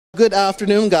good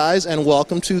afternoon, guys, and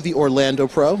welcome to the Orlando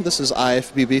Pro. This is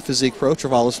IFBB Physique Pro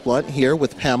Travales Blount here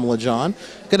with Pamela John.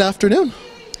 Good afternoon.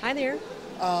 Hi there.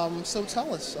 So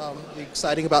tell us,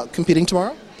 exciting about competing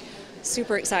tomorrow?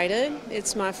 Super excited.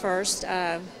 It's my first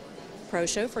pro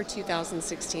show for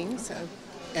 2016. So,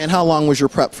 And how long was your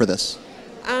prep for this?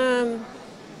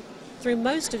 through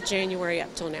most of January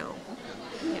up till now.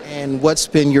 Yeah. And what's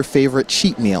been your favorite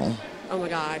cheat meal? Oh my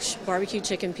gosh, barbecue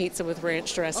chicken pizza with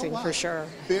ranch dressing for sure.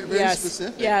 Very yes,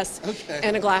 specific. Yes. Okay.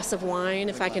 And a glass of wine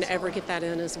if I can ever get that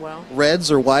in as well. Reds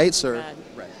or whites or? Red.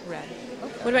 Red.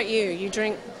 Okay. What about you? You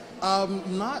drink?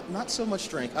 Not so much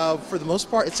drink. For the most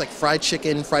part, it's like fried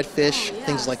chicken, fried fish, yes.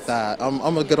 things like that.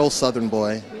 I'm a good old Southern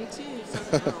boy. Me too.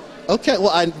 So Okay,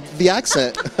 well, the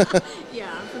accent.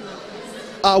 yeah.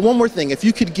 One more thing. If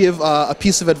you could give a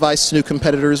piece of advice to new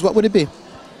competitors, what would it be?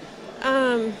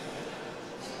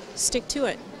 Stick to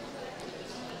it.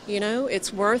 You know,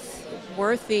 it's worth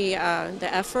the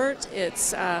effort.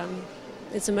 It's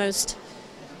the most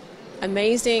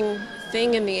amazing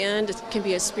thing in the end. It can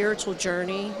be a spiritual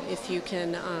journey if you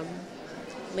can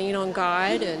lean on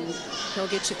God, and He'll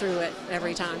get you through it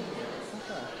every time.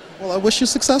 Well, I wish you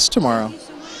success tomorrow. Thank you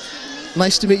so much.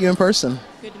 Nice to meet you in person.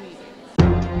 Good to meet you.